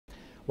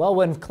Well,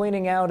 when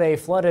cleaning out a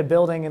flooded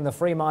building in the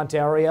Fremont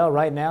area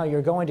right now,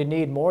 you're going to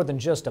need more than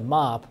just a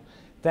mop.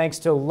 Thanks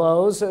to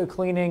Lowe's,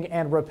 cleaning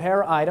and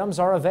repair items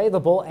are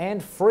available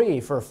and free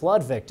for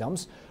flood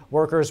victims.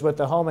 Workers with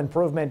the home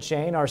improvement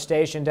chain are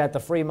stationed at the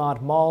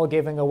Fremont Mall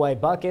giving away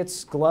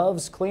buckets,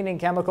 gloves, cleaning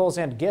chemicals,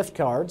 and gift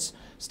cards.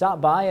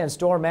 Stop by and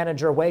store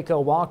manager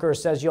Waco Walker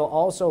says you'll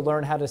also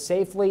learn how to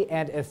safely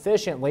and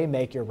efficiently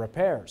make your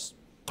repairs.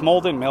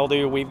 Mold and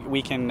mildew,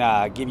 we can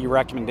give you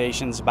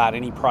recommendations about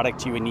any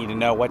product you would need to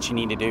know what you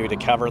need to do to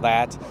cover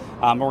that.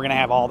 We're going to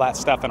have all that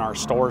stuff in our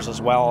stores as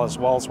well as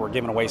we're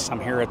giving away some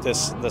here at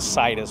this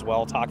site as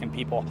well, talking to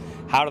people,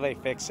 how do they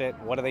fix it,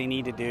 what do they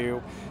need to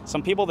do.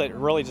 Some people that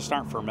really just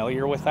aren't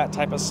familiar with that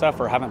type of stuff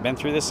or haven't been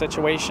through this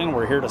situation,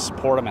 we're here to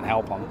support them and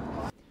help them.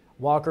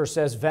 Walker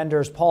says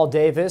vendors Paul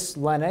Davis,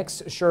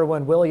 Lennox,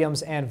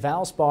 Sherwin-Williams, and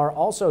Valspar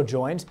also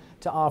joined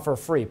to offer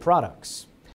free products.